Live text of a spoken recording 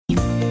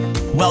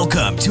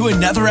Welcome to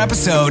another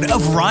episode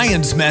of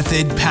Ryan's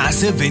Method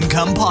Passive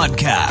Income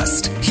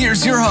Podcast.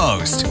 Here's your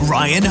host,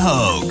 Ryan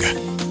Hogue.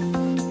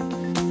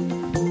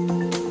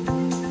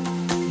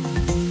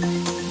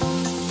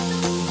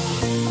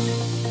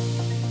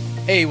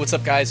 Hey, what's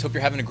up, guys? Hope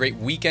you're having a great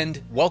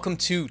weekend. Welcome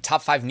to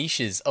Top 5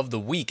 Niches of the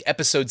Week,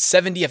 episode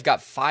 70. I've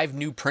got 5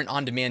 new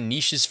print-on-demand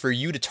niches for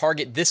you to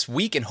target this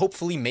week and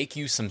hopefully make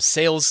you some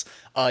sales.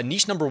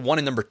 Niche number 1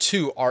 and number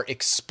 2 are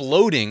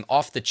exploding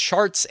off the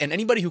charts, and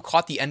anybody who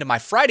caught the end of my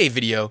Friday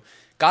video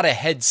got a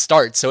head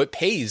start, so it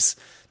pays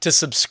to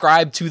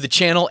subscribe to the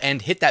channel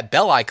and hit that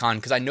bell icon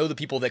because I know the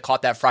people that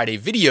caught that Friday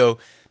video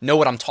know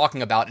what I'm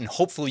talking about, and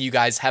hopefully you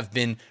guys have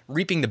been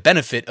reaping the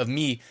benefit of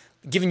me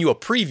giving you a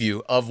preview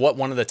of what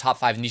one of the top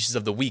 5 niches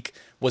of the week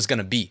was going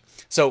to be.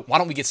 So why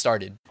don't we get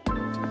started?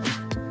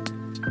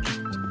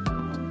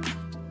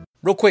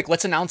 Real quick,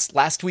 let's announce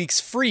last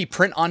week's free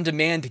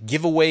print-on-demand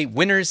giveaway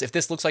winners. If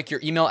this looks like your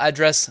email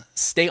address,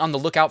 stay on the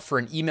lookout for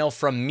an email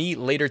from me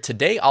later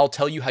today. I'll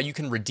tell you how you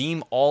can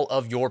redeem all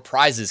of your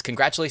prizes.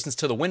 Congratulations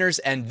to the winners,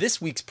 and this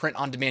week's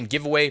print-on-demand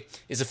giveaway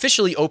is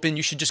officially open.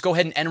 You should just go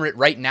ahead and enter it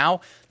right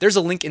now. There's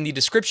a link in the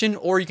description,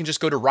 or you can just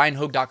go to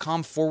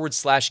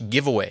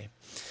ryanhogue.com/giveaway.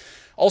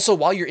 Also,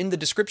 while you're in the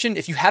description,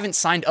 if you haven't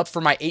signed up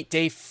for my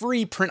 8-day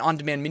free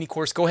print-on-demand mini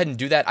course, go ahead and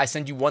do that. I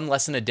send you 1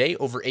 lesson a day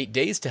over 8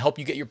 days to help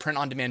you get your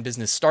print-on-demand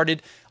business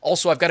started.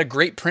 Also, I've got a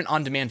great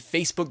print-on-demand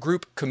Facebook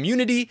group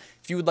community.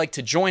 If you would like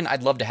to join,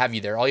 I'd love to have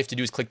you there. All you have to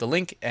do is click the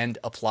link and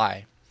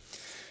apply.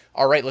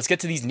 All right, let's get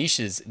to these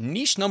niches.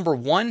 Niche number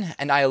 1,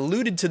 and I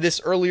alluded to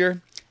this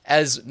earlier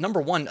as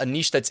number 1, a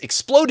niche that's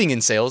exploding in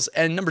sales,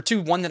 and number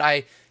 2, one that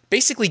I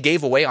basically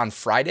gave away on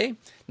Friday.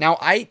 Now,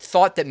 I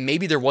thought that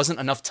maybe there wasn't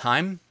enough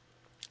time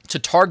to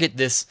target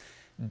this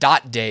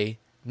dot day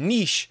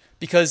niche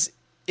because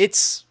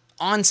it's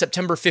on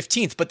September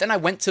 15th. But then I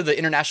went to the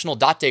International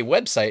Dot Day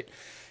website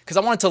because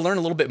I wanted to learn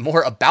a little bit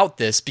more about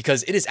this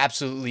because it is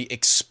absolutely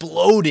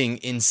exploding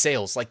in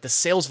sales. Like the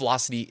sales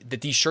velocity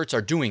that these shirts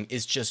are doing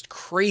is just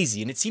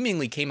crazy, and it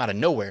seemingly came out of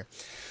nowhere.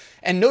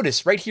 And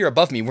notice right here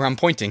above me where I'm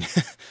pointing,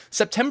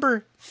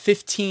 September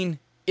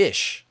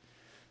 15-ish.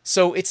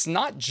 So it's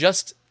not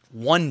just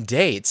one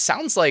day. It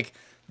sounds like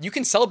you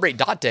can celebrate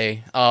Dot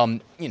Day,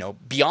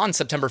 beyond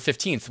September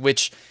 15th,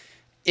 which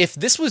if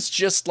this was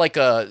just like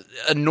a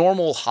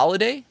normal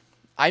holiday,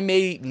 I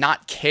may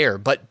not care.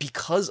 But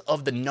because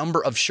of the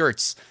number of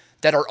shirts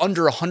that are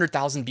under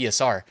 100,000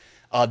 BSR,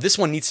 this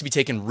one needs to be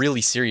taken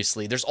really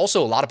seriously. There's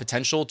also a lot of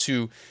potential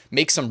to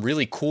make some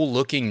really cool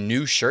looking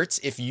new shirts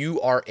if you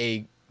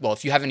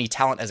have any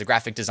talent as a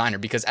graphic designer,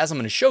 because as I'm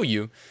going to show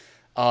you,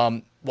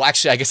 I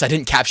guess I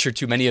didn't capture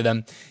too many of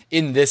them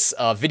in this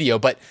video,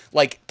 but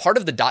like part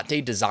of the Dot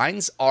Day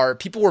designs are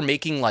people were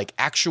making like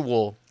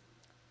actual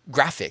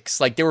graphics.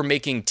 Like they were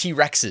making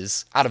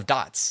T-Rexes out of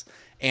dots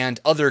and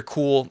other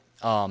cool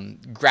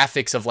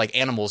graphics of like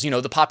animals,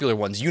 the popular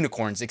ones,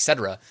 unicorns,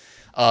 etc.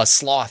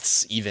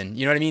 Sloths even,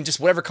 you know what I mean? Just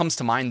whatever comes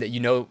to mind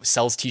that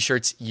sells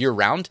t-shirts year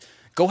round.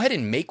 Go ahead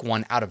and make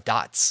one out of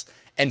dots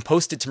and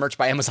post it to Merch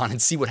by Amazon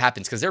and see what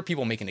happens, because there are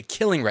people making a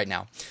killing right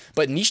now.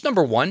 But niche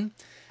number 1,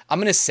 I'm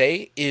going to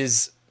say,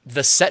 is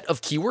the set of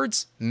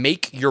keywords,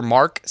 make your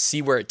mark,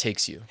 see where it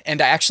takes you.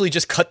 And I actually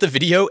just cut the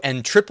video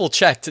and triple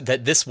checked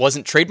that this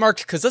wasn't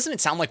trademarked, because doesn't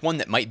it sound like one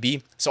that might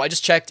be? So I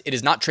just checked, it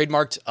is not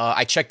trademarked.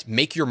 I checked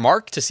make your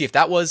mark to see if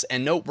that was,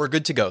 and no, we're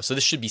good to go. So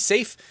this should be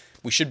safe.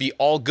 We should be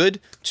all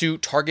good to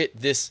target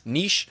this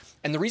niche.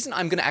 And the reason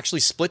I'm going to actually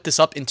split this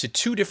up into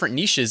 2 different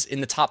niches in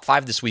the top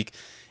 5 this week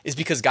is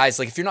because, guys,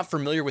 like if you're not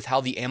familiar with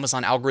how the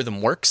Amazon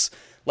algorithm works,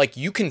 like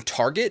you can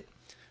target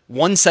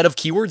one set of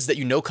keywords that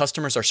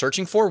customers are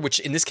searching for, which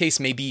in this case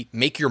may be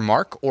make your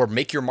mark or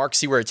make your mark,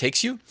 see where it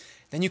takes you.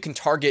 Then you can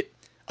target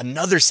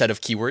another set of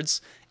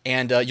keywords,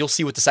 and you'll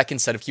see what the second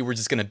set of keywords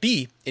is going to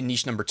be in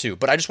niche number 2.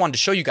 But I just wanted to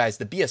show you guys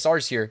the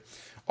BSRs here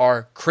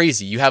are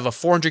crazy. You have a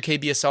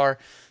 400K BSR,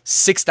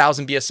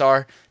 6,000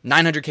 BSR,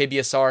 900K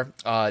BSR,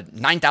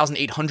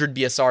 9,800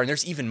 BSR, and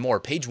there's even more.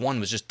 Page 1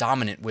 was just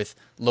dominant with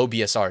low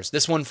BSRs.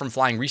 This one from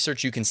Flying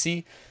Research, you can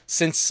see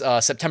since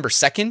September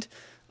 2nd,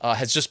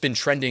 has just been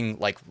trending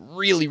like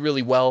really,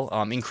 really well,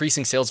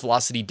 increasing sales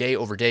velocity day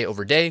over day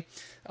over day,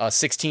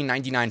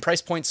 $16.99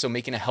 price point, so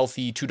making a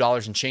healthy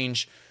 $2 and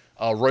change,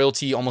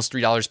 royalty almost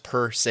 $3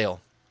 per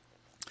sale.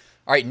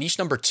 All right, niche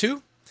number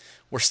 2,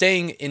 we're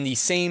staying in the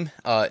same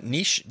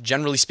niche,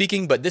 generally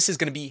speaking, but this is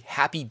going to be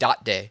Happy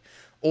Dot Day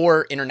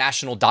or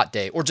International Dot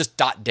Day or just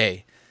Dot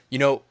Day.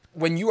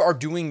 When you are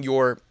doing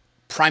your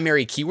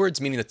primary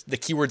keywords, meaning the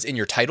keywords in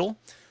your title,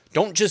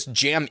 don't just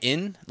jam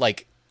in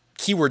like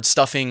keyword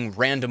stuffing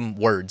random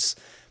words.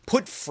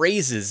 Put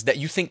phrases that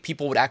you think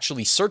people would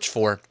actually search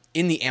for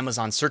in the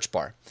Amazon search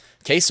bar.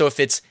 Okay, so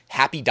if it's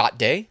Happy Dot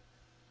Day,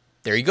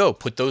 there you go.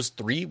 Put those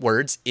 3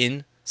 words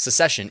in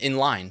succession, in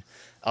line.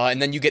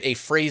 And then you get a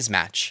phrase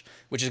match,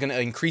 which is going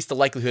to increase the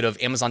likelihood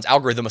of Amazon's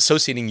algorithm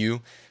associating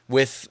you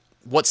with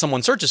what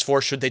someone searches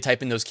for should they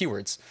type in those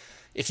keywords.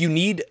 If you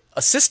need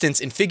assistance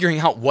in figuring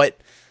out what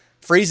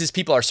phrases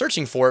people are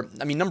searching for,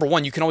 I mean, number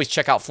one, you can always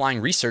check out Flying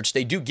Research.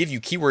 They do give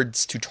you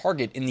keywords to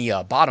target in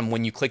the bottom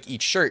when you click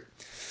each shirt.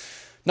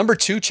 Number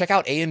two, check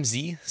out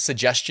AMZ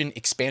Suggestion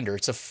Expander.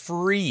 It's a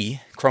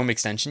free Chrome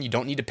extension. You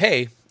don't need to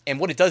pay. And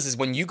what it does is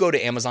when you go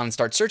to Amazon and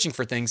start searching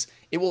for things,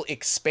 it will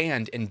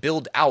expand and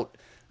build out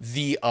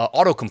the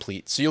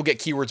autocomplete. So you'll get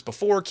keywords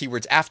before,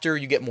 keywords after,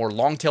 you get more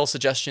long tail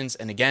suggestions.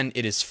 And again,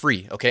 it is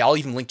free. Okay, I'll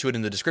even link to it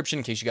in the description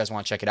in case you guys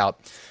want to check it out.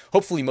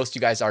 Hopefully most of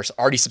you guys are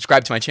already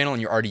subscribed to my channel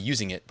and you're already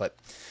using it. But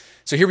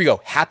so here we go.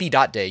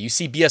 Happy.day. You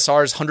see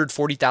BSRs,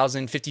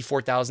 140,000,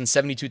 54,000,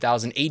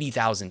 72,000,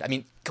 80,000. I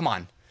mean, come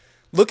on.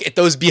 Look at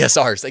those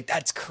BSRs. Like,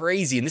 that's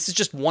crazy. And this is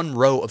just one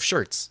row of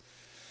shirts.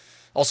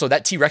 Also,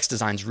 that T-Rex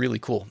design is really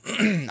cool.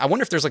 I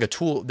wonder if there's like a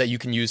tool that you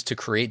can use to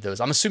create those.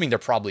 I'm assuming there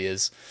probably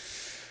is.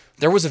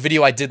 There was a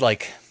video I did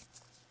like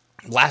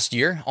last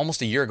year,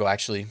 almost a year ago,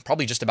 actually,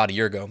 probably just about a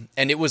year ago.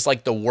 And it was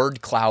like the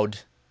word cloud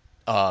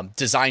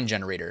design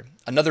generator,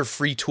 another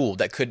free tool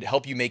that could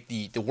help you make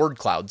the word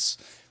clouds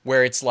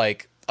where it's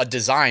like a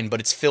design, but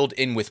it's filled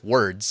in with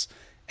words.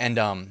 And,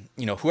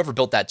 whoever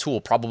built that tool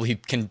probably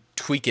can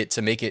tweak it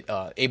to make it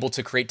able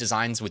to create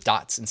designs with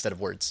dots instead of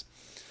words.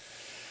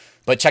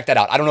 But check that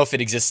out. I don't know if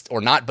it exists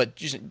or not, but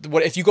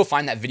if you go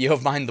find that video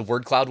of mine, the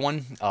word cloud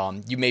one,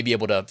 you may be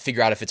able to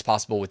figure out if it's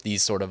possible with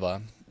these sort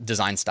of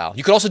design style.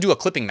 You could also do a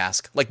clipping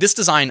mask. Like, this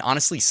design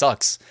honestly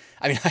sucks.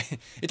 I mean,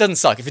 it doesn't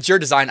suck. If it's your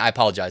design, I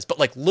apologize. But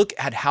like, look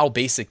at how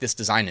basic this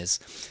design is.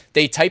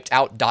 They typed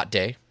out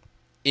 .day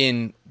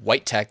in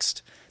white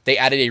text. They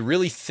added a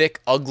really thick,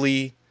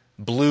 ugly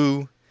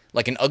blue,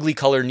 like an ugly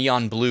color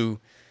neon blue,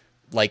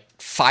 like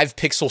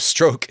 5-pixel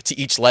stroke to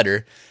each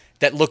letter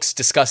that looks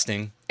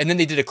disgusting. And then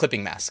they did a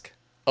clipping mask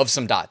of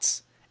some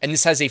dots. And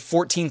this has a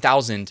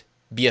 14,000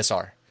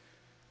 BSR.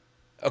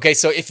 Okay,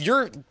 so if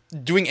you're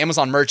doing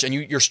Amazon merch and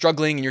you're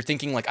struggling and you're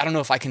thinking like, I don't know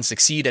if I can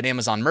succeed at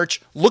Amazon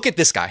merch, look at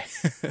this guy.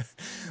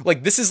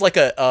 Like, this is like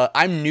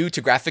I'm new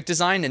to graphic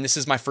design and this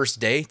is my first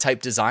day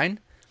type design.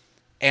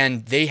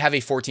 And they have a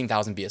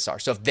 14,000 BSR.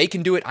 So if they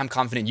can do it, I'm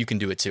confident you can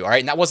do it too. All right.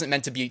 And that wasn't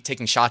meant to be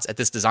taking shots at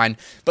this design,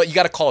 but you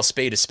got to call a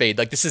spade a spade.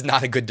 Like, this is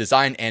not a good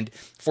design and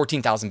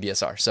 14,000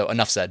 BSR. So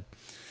enough said.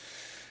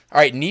 All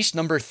right. Niche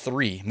number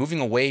 3, moving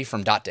away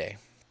from .day.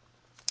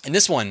 And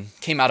this one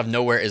came out of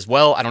nowhere as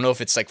well. I don't know if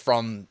it's like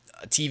from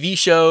a TV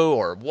show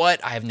or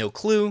what. I have no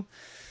clue.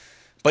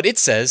 But it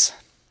says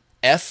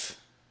FEFFUYOUCSEEK.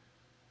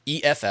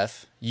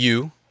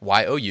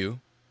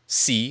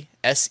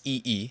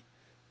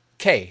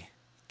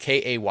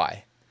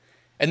 K-A-Y.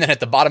 And then at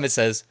the bottom it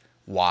says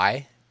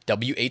Y-W-H-Y-O-H-Y-O-U.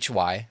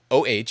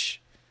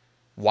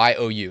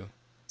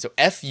 So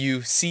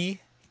F-U-C-K-Y-O-U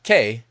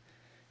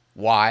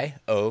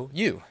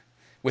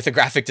with a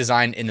graphic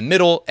design in the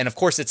middle. And of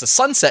course it's a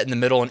sunset in the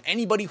middle. And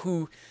anybody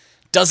who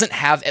doesn't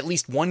have at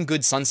least one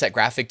good sunset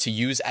graphic to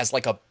use as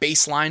like a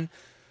baseline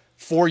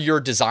for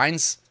your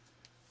designs,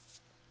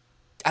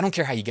 I don't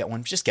care how you get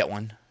one, just get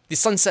one. The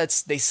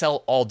sunsets, they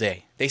sell all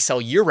day. They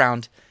sell year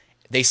round.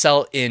 They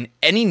sell in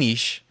any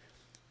niche.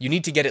 You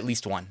need to get at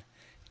least one.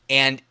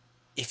 And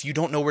if you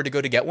don't know where to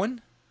go to get one,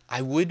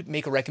 I would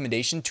make a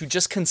recommendation to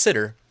just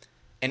consider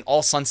an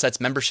All Sunsets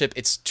membership.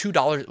 It's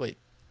 $2. Wait,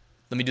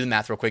 let me do the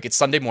math real quick. It's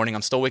Sunday morning.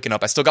 I'm still waking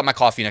up. I still got my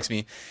coffee next to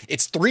me.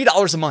 It's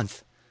 $3 a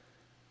month,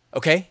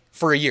 okay,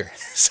 for a year.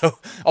 So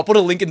I'll put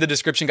a link in the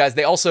description, guys.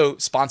 They also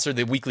sponsor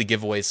the weekly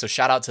giveaways, so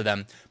shout out to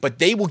them. But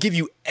they will give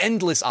you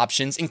endless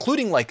options,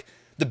 including like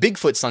the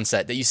Bigfoot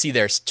sunset that you see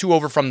there, 2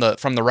 over from the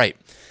right.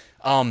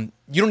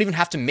 You don't even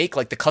have to make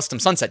like the custom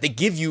sunset. They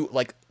give you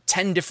like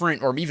 10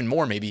 different or even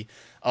more maybe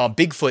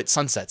Bigfoot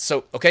sunsets.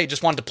 So, okay,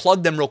 just wanted to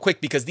plug them real quick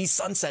because these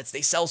sunsets,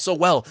 they sell so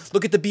well.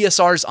 Look at the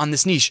BSRs on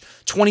this niche.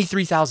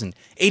 23,000,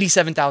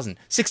 87,000,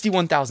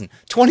 61,000,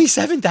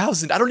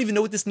 27,000. I don't even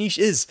know what this niche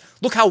is.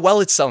 Look how well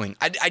it's selling.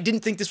 I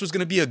didn't think this was going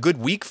to be a good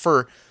week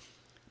for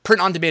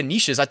print on demand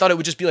niches. I thought it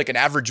would just be like an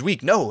average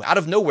week. No, out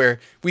of nowhere,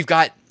 we've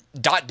got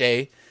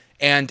 .day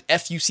and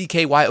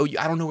FUCKYOU.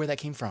 I don't know where that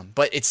came from,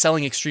 but it's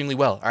selling extremely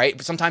well. All right.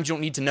 But sometimes you don't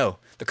need to know.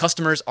 The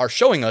customers are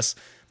showing us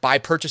by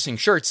purchasing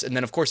shirts. And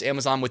then of course,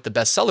 Amazon with the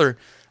bestseller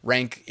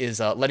rank is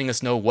letting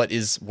us know what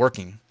is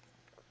working.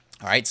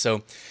 All right.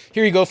 So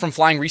here you go from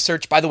Flying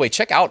Research. By the way,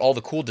 check out all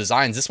the cool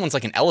designs. This one's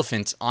like an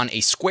elephant on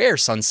a square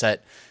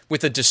sunset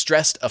with a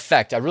distressed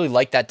effect. I really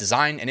like that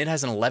design and it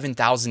has an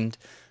 11,000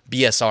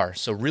 BSR.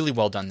 So really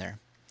well done there.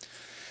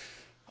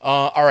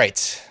 All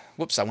right.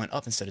 Whoops, I went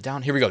up instead of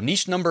down. Here we go.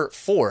 Niche number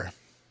 4.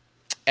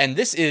 And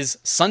this is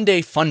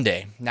Sunday Fun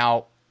Day.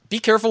 Now, be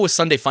careful with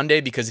Sunday Fun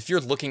Day because if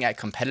you're looking at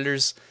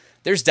competitors,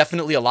 there's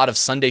definitely a lot of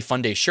Sunday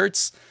Fun Day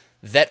shirts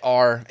that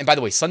are, and by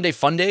the way, Sunday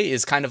Fun Day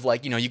is kind of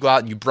like, you go out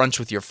and you brunch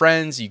with your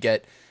friends, you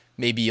get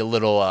maybe a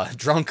little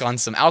drunk on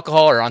some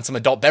alcohol or on some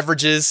adult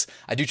beverages.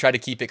 I do try to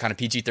keep it kind of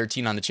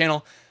PG-13 on the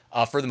channel.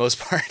 for the most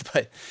part.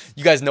 But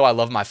you guys know I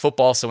love my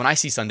football. So when I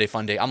see Sunday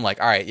Funday, I'm like,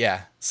 all right,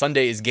 yeah,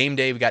 Sunday is game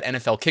day. We got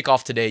NFL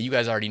kickoff today. You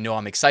guys already know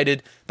I'm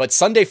excited. But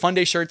Sunday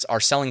Funday shirts are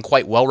selling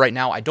quite well right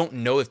now. I don't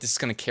know if this is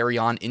going to carry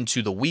on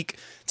into the week.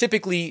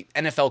 Typically,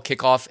 NFL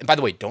kickoff, and by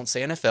the way, don't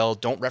say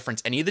NFL, don't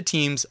reference any of the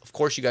teams. Of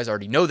course, you guys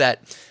already know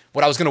that.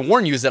 What I was going to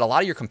warn you is that a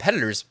lot of your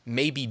competitors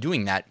may be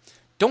doing that.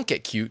 Don't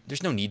get cute.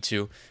 There's no need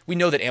to. We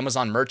know that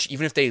Amazon merch,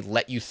 even if they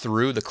let you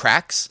through the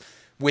cracks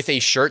with a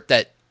shirt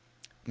that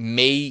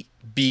may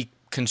be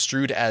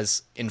construed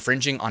as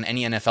infringing on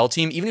any NFL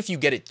team, even if you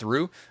get it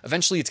through,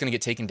 eventually it's going to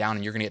get taken down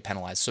and you're going to get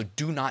penalized. So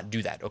do not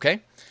do that,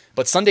 okay?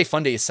 But Sunday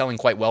Funday is selling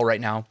quite well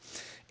right now.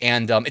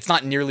 And it's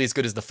not nearly as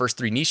good as the first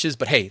three niches,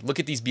 but hey,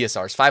 look at these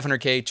BSRs,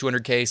 500K,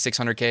 200K,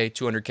 600K,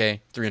 200K,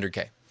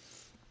 300K.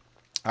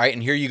 All right,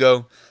 and here you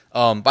go.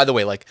 By the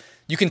way, like,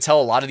 you can tell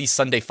a lot of these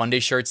Sunday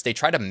Funday shirts, they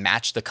try to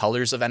match the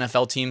colors of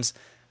NFL teams.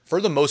 For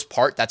the most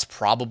part, that's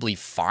probably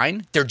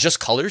fine. They're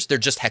just colors. They're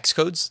just hex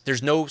codes.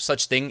 There's no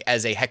such thing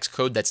as a hex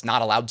code that's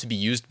not allowed to be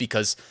used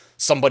because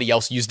somebody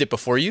else used it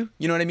before you.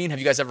 You know what I mean? Have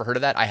you guys ever heard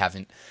of that? I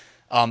haven't.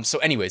 So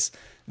anyways,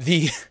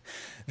 the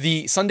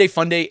Sunday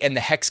Funday and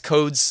the hex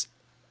codes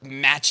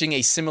matching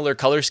a similar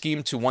color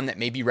scheme to one that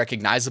may be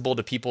recognizable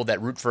to people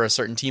that root for a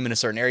certain team in a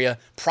certain area,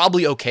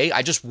 probably okay.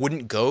 I just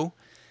wouldn't go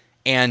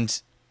and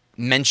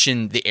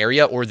mention the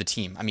area or the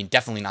team. I mean,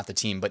 definitely not the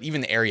team, but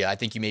even the area, I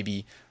think you may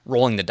be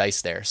rolling the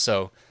dice there.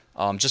 So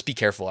just be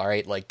careful, all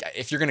right? Like,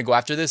 if you're going to go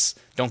after this,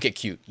 don't get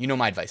cute. You know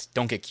my advice.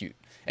 Don't get cute.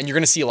 And you're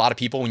going to see a lot of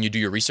people when you do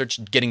your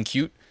research getting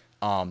cute.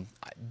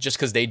 Just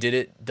because they did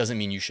it doesn't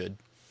mean you should.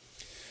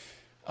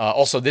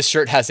 Also, this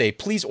shirt has a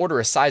please order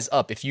a size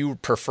up if you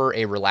prefer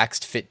a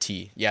relaxed fit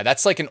tee. Yeah,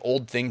 that's like an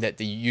old thing that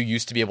you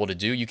used to be able to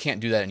do. You can't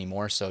do that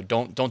anymore. So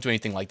don't do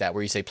anything like that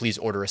where you say please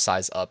order a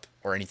size up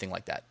or anything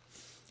like that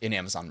in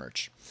Amazon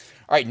merch.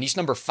 All right, niche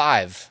number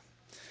 5.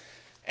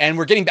 And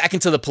we're getting back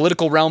into the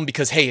political realm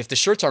because, hey, if the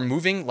shirts are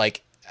moving,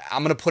 like,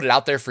 I'm going to put it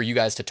out there for you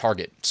guys to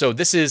target. So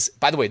this is,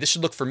 by the way, this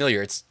should look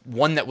familiar. It's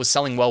one that was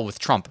selling well with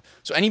Trump.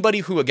 So anybody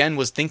who, again,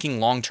 was thinking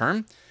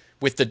long-term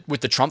with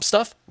the Trump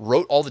stuff,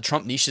 wrote all the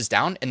Trump niches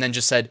down and then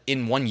just said,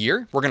 in 1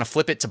 year, we're going to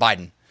flip it to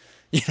Biden.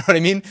 You know what I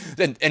mean?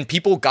 And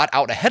people got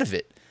out ahead of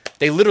it.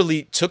 They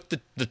literally took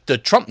the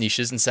Trump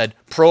niches and said,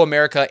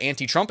 pro-America,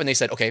 anti-Trump. And they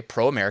said, okay,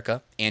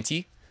 pro-America,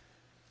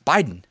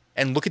 anti-Biden.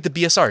 And look at the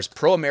BSRs,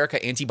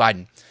 pro-America,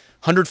 anti-Biden.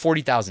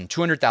 140,000,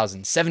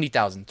 200,000,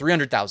 70,000,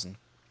 300,000.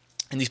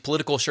 And these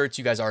political shirts,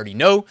 you guys already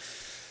know,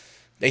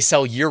 they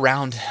sell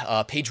year-round,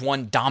 page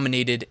 1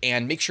 dominated,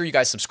 and make sure you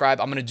guys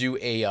subscribe. I'm going to do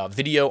a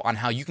video on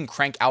how you can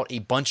crank out a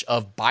bunch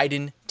of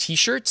Biden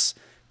t-shirts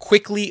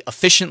quickly,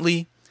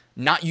 efficiently,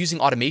 not using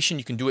automation.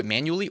 You can do it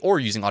manually or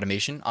using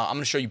automation. I'm going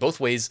to show you both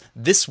ways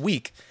this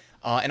week,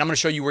 and I'm going to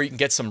show you where you can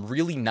get some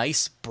really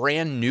nice,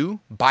 brand new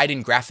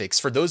Biden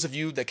graphics. For those of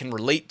you that can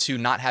relate to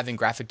not having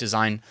graphic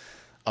design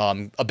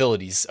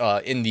abilities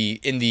in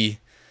the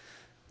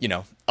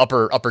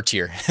upper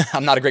tier.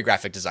 I'm not a great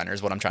graphic designer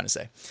is what I'm trying to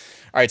say.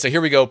 All right, so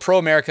here we go.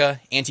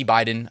 Pro-America,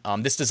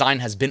 anti-Biden. This design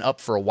has been up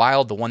for a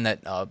while, the one that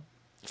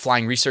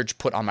Flying Research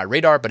put on my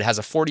radar, but it has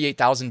a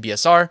 48,000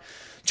 BSR,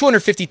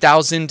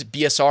 250,000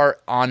 BSR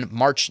on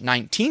March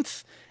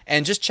 19th.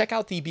 And just check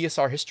out the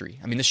BSR history.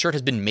 I mean, this shirt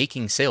has been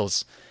making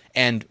sales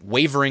and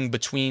wavering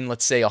between,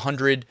 let's say,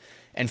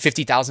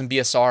 150,000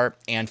 BSR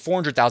and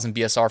 400,000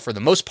 BSR for the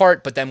most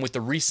part. But then with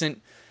the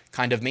recent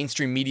kind of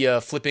mainstream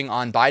media flipping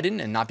on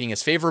Biden and not being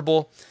as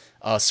favorable,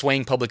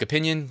 swaying public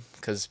opinion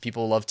because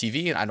people love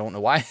TV, and I don't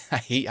know why. I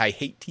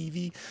hate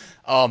TV.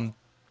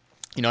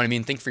 You know what I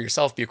mean? Think for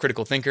yourself, be a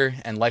critical thinker,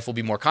 and life will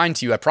be more kind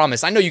to you, I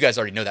promise. I know you guys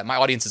already know that. My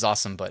audience is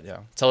awesome, but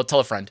tell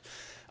a friend.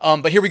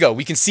 But here we go.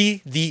 We can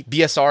see the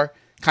BSR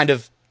kind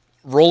of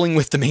rolling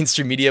with the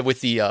mainstream media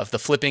with the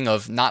flipping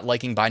of not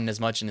liking Biden as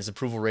much and his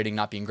approval rating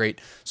not being great.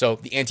 So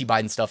the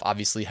anti-Biden stuff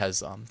obviously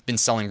has been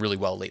selling really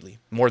well lately,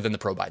 more than the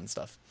pro-Biden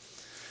stuff.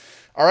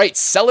 All right,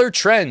 seller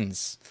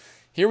trends.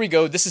 Here we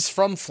go. This is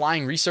from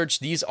Flying Research.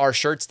 These are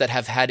shirts that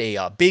have had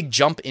a big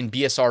jump in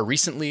BSR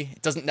recently.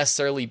 It doesn't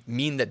necessarily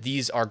mean that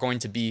these are going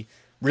to be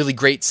really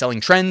great selling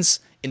trends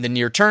in the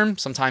near term.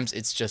 Sometimes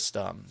it's just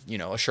a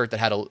shirt that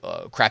had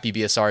a crappy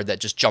BSR that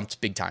just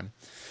jumped big time.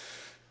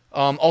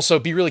 Also,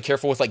 be really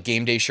careful with like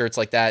game day shirts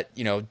like that.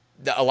 You know,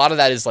 a lot of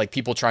that is like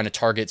people trying to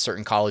target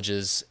certain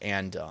colleges,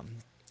 and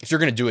if you're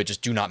going to do it,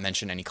 just do not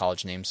mention any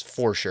college names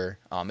for sure.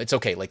 It's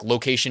okay. Like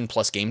location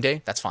plus game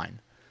day, that's fine.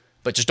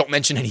 But just don't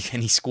mention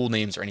any school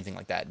names or anything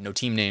like that. No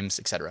team names,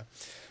 etc.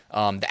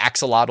 The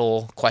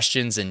axolotl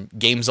questions and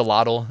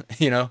gamesalotl,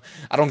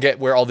 I don't get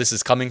where all this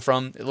is coming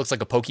from. It looks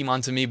like a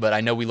Pokemon to me, but I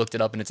know we looked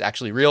it up and it's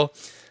actually real.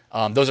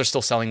 Those are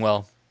still selling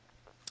well.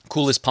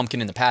 Coolest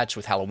pumpkin in the patch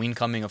with Halloween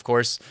coming, of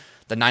course.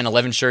 The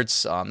 9/11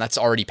 shirts, that's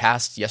already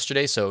passed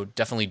yesterday, so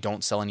definitely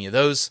don't sell any of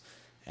those.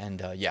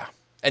 And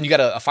And you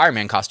got a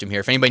fireman costume here.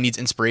 If anybody needs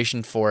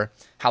inspiration for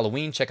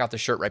Halloween, check out the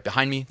shirt right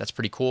behind me. That's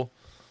pretty cool.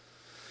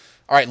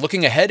 All right,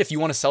 looking ahead, if you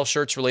want to sell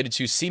shirts related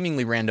to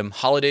seemingly random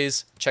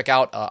holidays, check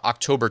out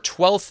October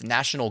 12th,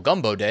 National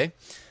Gumbo Day,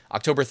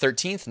 October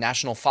 13th,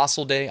 National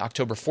Fossil Day,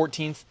 October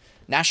 14th,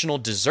 National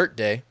Dessert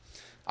Day,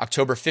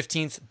 October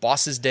 15th,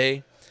 Bosses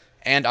Day,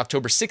 and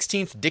October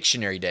 16th,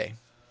 Dictionary Day.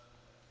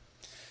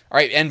 All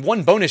right, and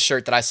one bonus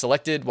shirt that I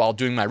selected while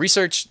doing my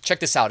research,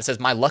 check this out. It says,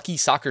 my lucky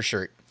soccer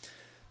shirt.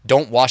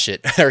 Don't wash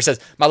it. Or it says,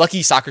 my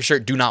lucky soccer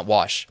shirt, do not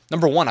wash.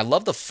 Number one, I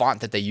love the font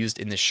that they used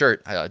in this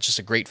shirt. It's just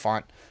a great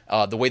font.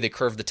 The way they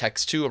curve the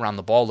text too around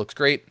the ball looks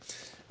great.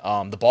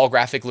 The ball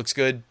graphic looks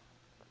good.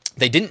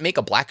 They didn't make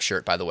a black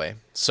shirt, by the way.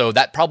 So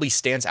that probably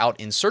stands out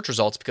in search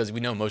results because we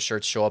know most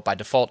shirts show up by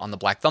default on the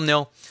black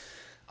thumbnail.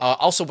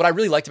 Also, what I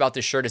really liked about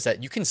this shirt is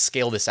that you can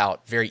scale this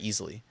out very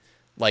easily.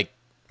 Like,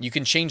 you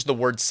can change the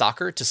word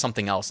soccer to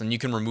something else and you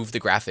can remove the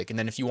graphic. And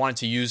then if you wanted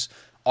to use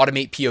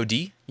Automate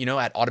POD,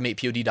 at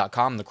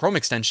automatepod.com, the Chrome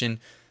extension,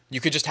 you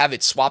could just have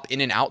it swap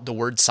in and out the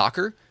word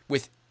soccer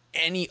with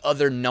any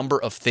other number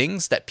of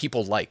things that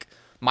people like.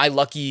 My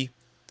lucky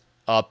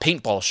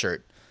paintball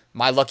shirt,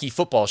 my lucky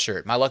football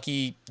shirt, my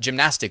lucky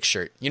gymnastics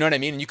shirt. You know what I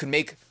mean? And you can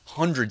make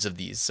hundreds of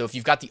these. So if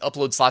you've got the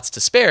upload slots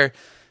to spare,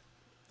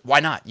 why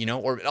not?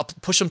 Or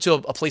push them to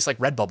a place like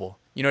Redbubble.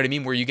 You know what I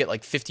mean? Where you get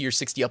like 50 or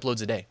 60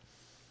 uploads a day.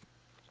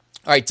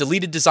 All right,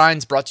 deleted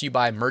designs brought to you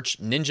by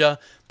Merch Ninja.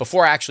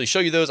 Before I actually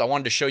show you those, I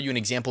wanted to show you an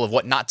example of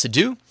what not to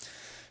do.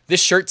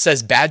 This shirt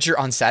says Badger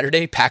on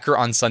Saturday, Packer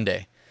on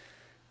Sunday.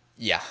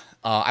 Yeah,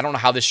 I don't know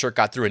how this shirt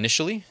got through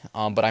initially,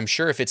 but I'm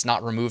sure if it's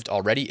not removed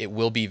already, it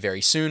will be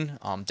very soon.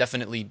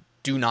 Definitely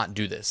do not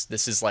do this.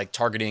 This is like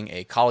targeting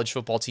a college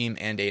football team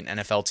and an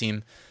NFL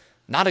team.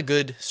 Not a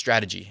good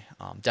strategy.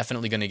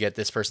 Definitely going to get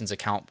this person's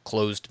account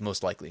closed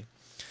most likely.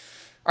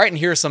 All right, and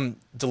here are some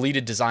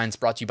deleted designs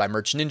brought to you by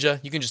Merch Ninja.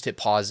 You can just hit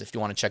pause if you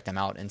want to check them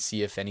out and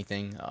see if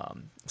anything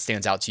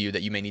stands out to you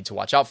that you may need to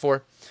watch out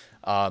for.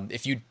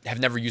 If you have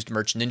never used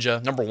Merch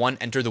Ninja, number one,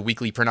 enter the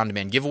weekly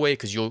print-on-demand giveaway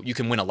because you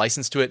can win a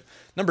license to it.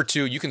 Number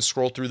two, you can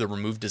scroll through the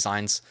removed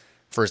designs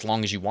for as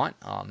long as you want.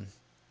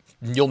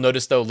 You'll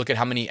notice, though, look at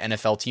how many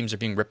NFL teams are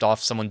being ripped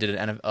off. Someone did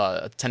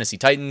Tennessee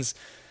Titans,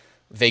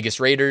 Vegas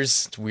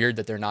Raiders. It's weird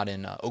that they're not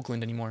in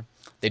Oakland anymore.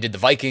 They did the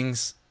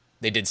Vikings.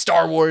 They did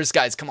Star Wars.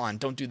 Guys, come on,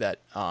 don't do that.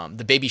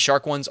 The Baby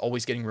Shark one's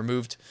always getting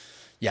removed.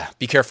 Yeah,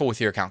 be careful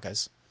with your account,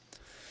 guys.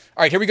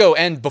 All right, here we go.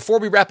 And before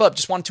we wrap up,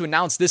 just wanted to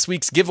announce this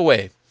week's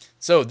giveaway.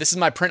 So this is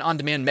my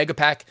print-on-demand mega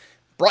pack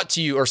brought to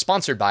you or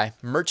sponsored by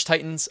Merch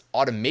Titans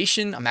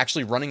Automation. I'm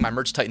actually running my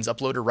Merch Titans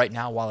uploader right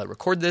now while I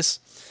record this.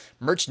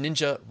 Merch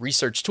Ninja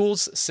research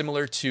tools,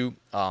 similar to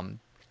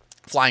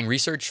Flying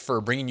Research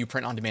for bringing you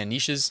print-on-demand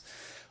niches.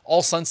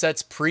 All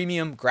Sunsets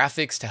premium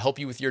graphics to help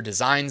you with your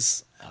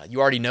designs.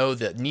 You already know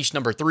the niche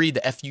number 3,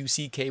 the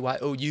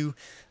FUCKYOU.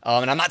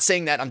 And I'm not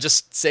saying that, I'm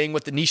just saying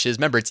what the niche is.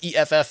 Remember, it's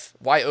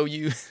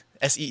EFFYOUSEEKAY,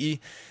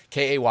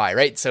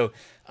 right? So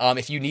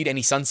if you need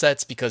any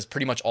sunsets, because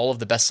pretty much all of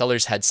the best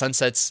sellers had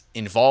sunsets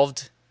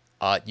involved,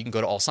 you can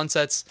go to All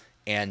Sunsets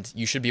and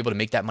you should be able to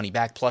make that money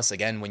back. Plus,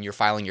 again, when you're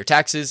filing your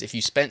taxes, if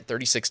you spent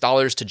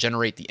 $36 to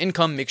generate the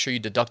income, make sure you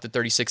deduct the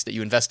 $36 that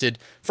you invested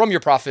from your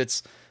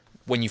profits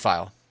when you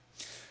file.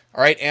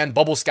 All right, and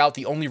Bubble Scout,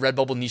 the only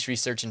Redbubble niche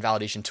research and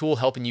validation tool,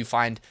 helping you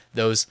find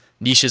those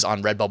niches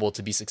on Redbubble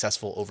to be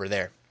successful over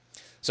there.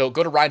 So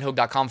go to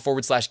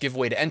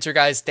ryanhogue.com/giveaway to enter,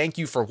 guys. Thank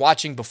you for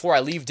watching. Before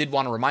I leave, did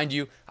want to remind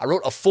you, I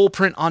wrote a full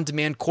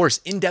print-on-demand course,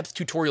 in-depth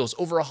tutorials,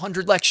 over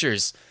 100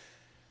 lectures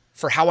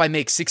for how I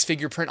make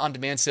six-figure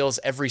print-on-demand sales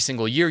every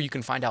single year. You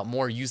can find out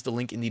more. Use the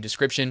link in the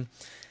description.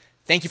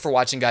 Thank you for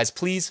watching, guys.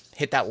 Please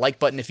hit that like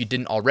button if you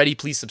didn't already.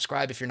 Please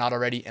subscribe if you're not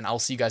already, and I'll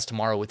see you guys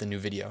tomorrow with a new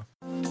video.